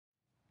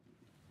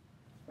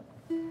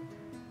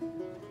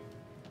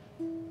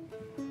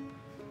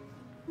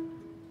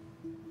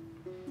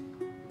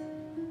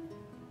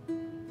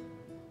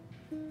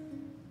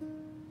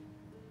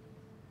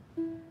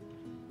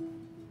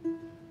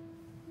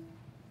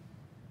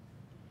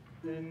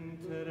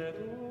Entre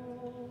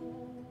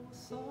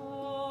dos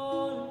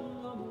álamos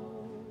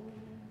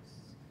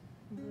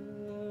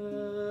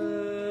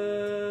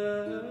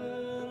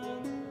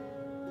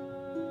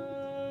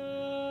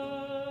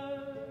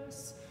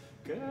verdes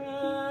que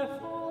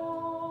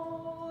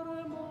forman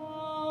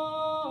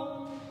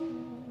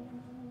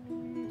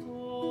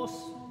juntos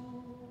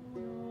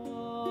un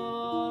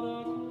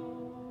arco,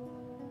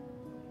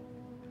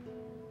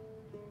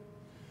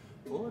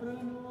 por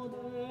no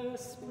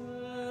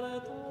despertar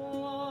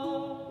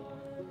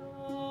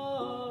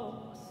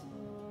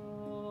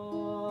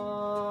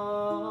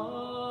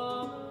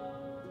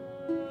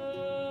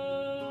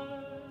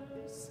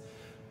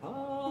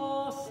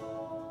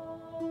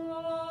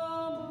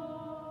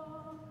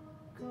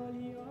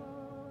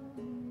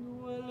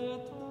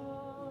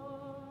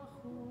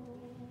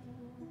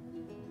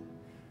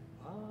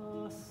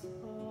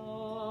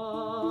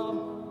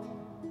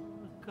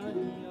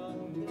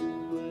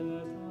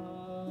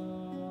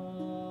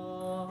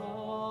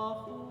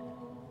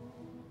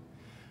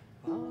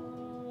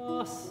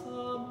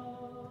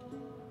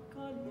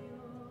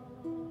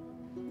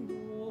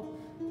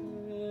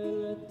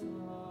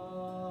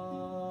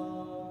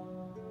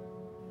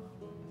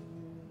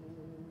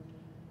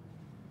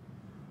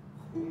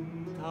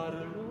juntar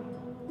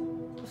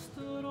los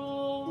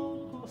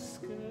troncos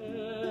que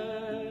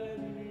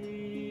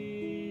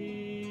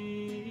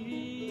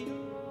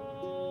ligan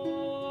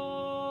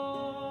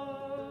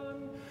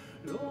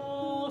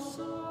los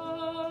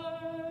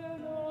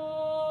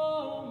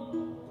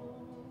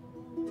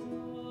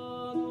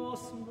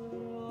enamorados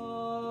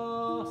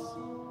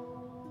brazos,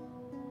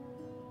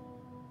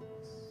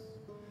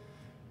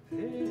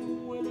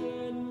 pero el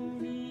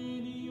envidioso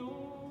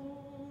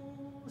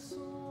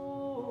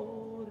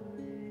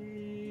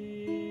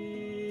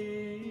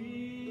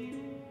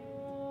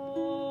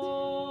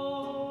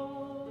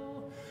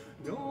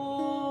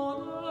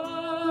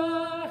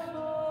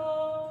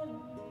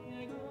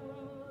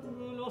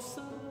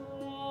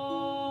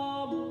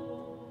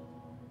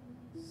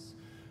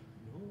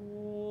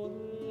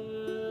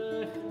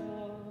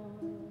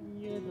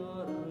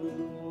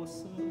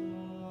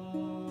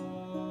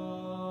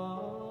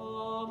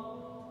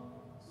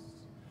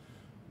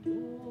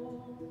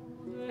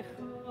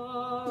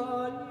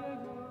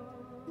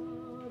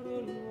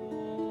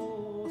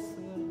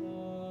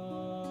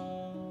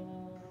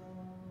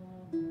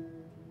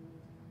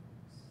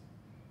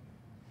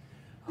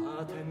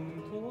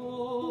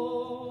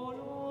atento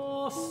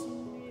los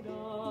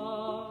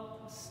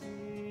miras y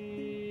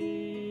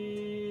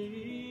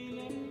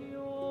le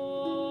vio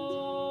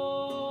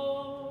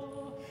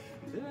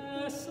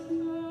desde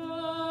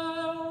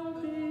un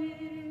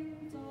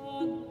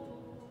pintando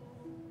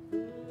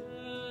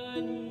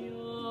peñasco,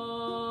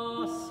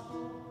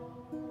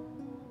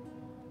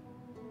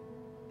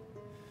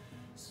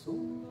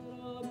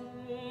 sombra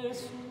de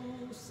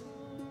sus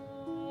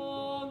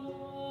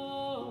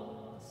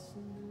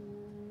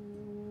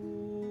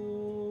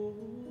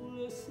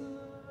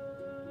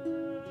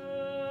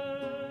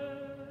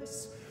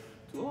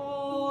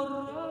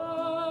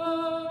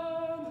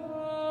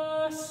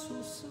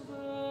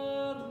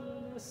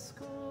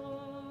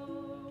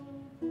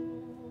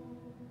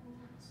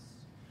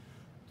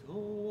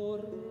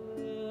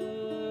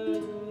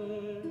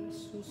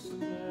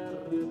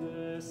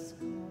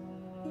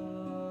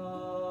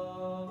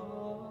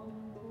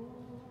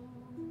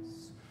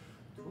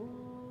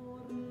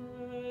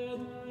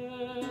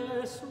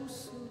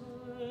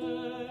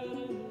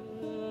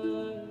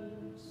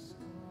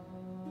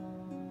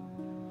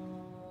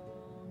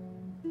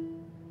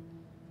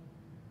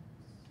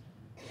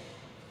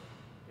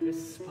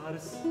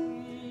esparcidas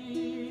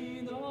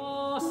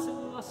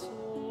las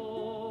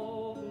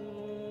ovejas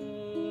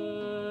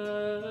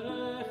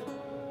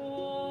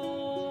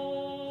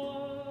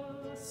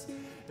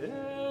en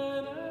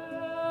el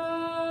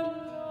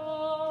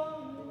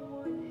llano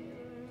y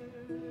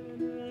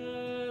en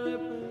el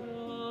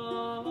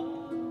prado,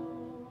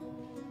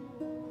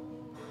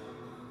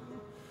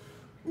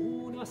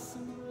 unas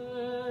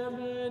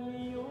beben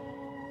y otras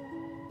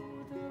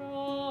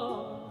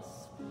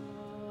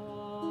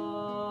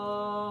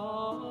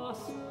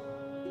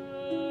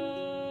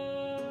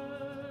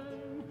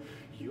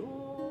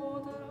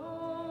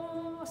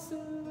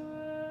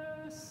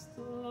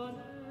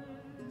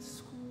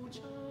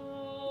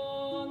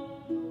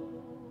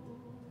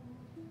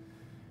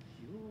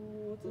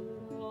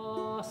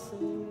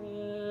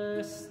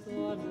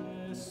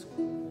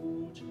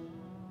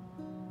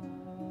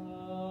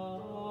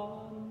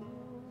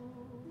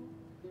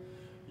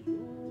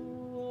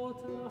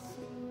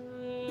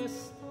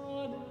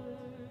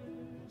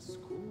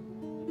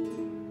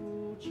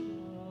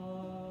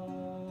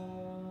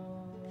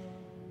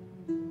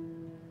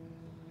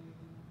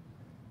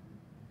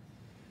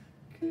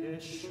que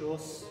yo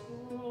soy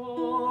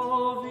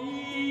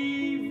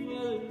vive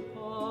el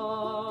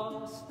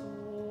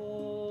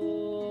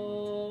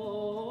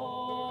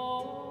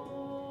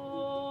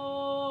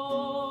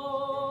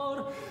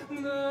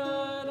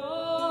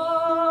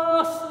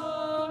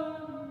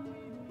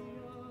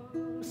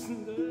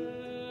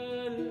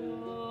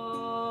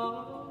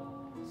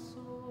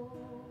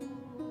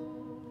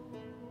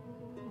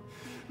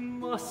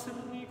más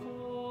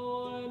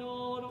rico en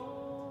oro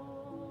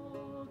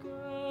que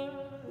el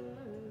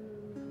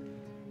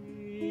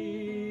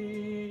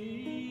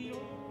río,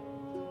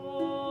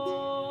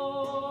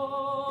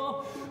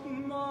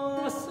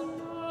 más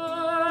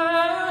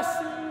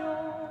necio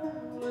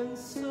en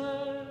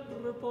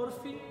ser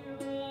porfiado,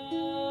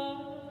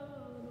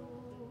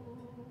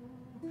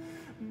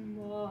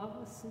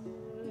 más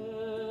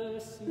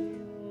necio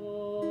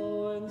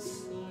en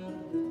ser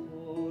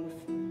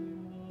porfiado,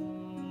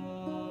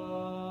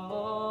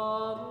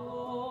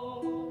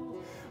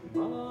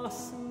 más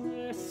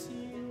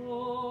necio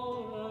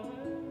en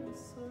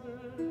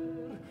ser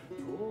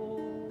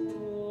porfiado.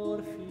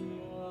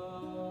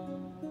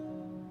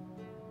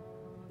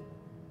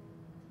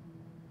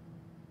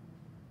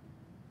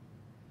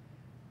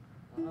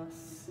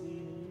 Así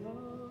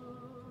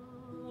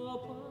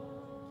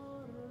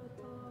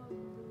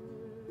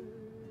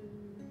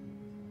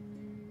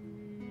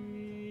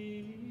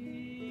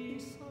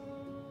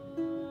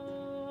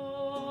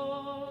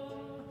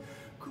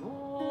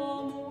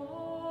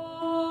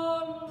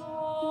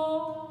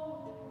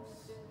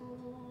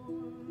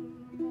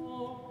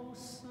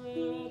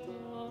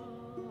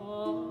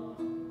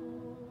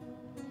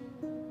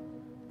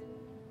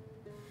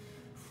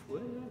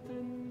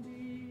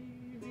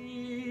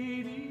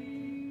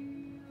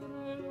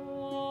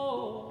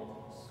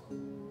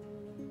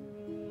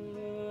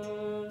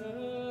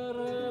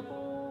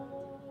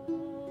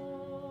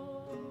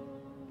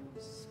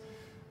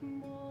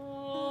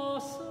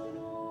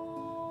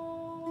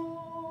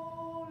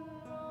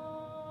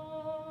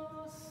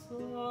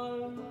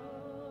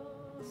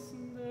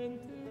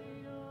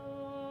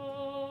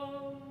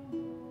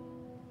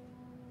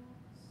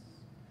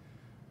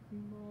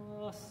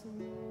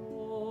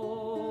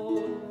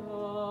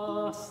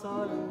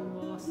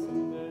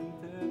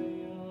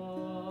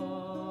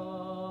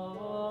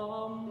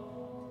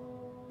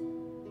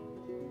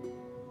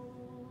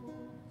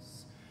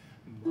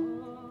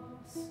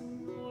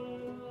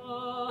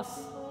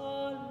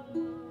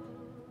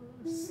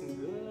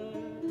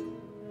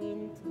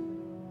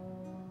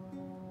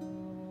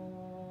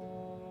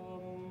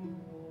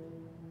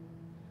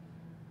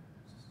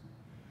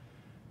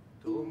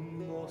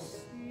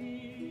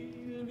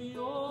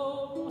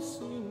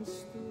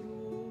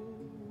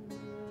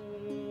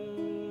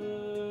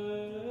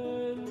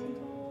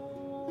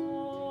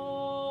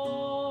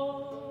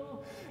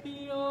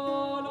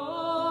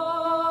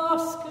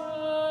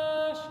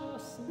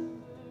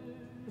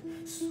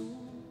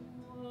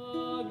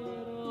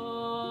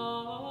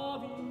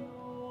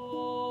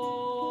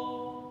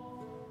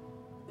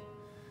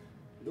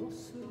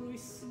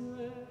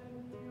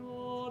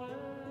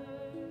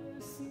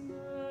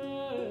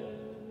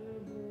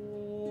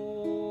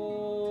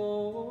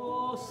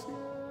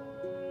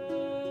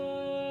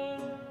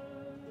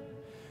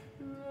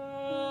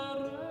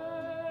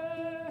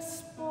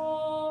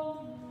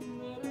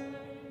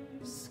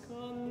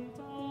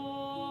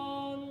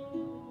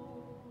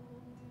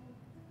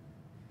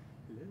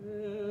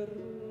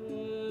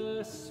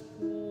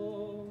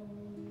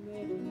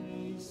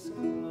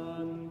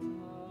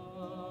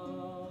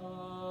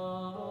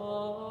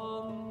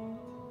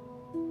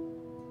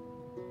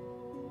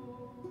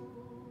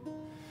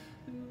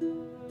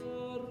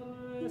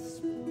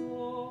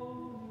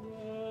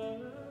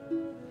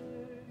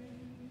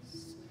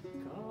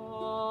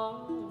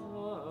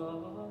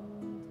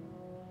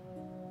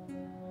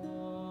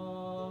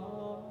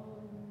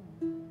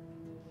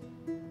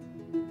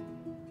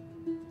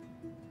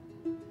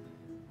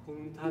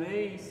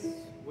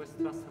juntaréis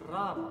vuestras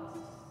ramas,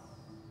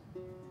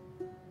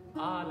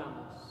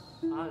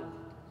 álamos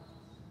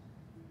altos,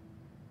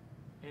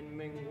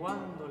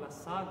 enmenguando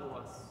las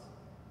aguas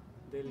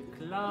del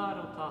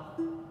claro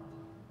Tajo.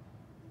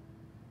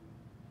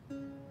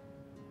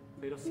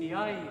 Pero si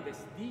hay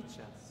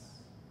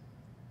desdichas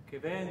que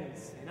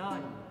vencen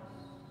años,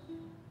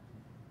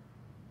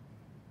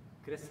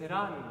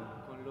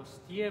 crecerán con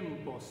los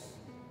tiempos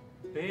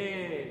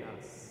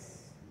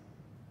penas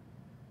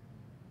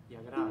y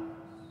agravios.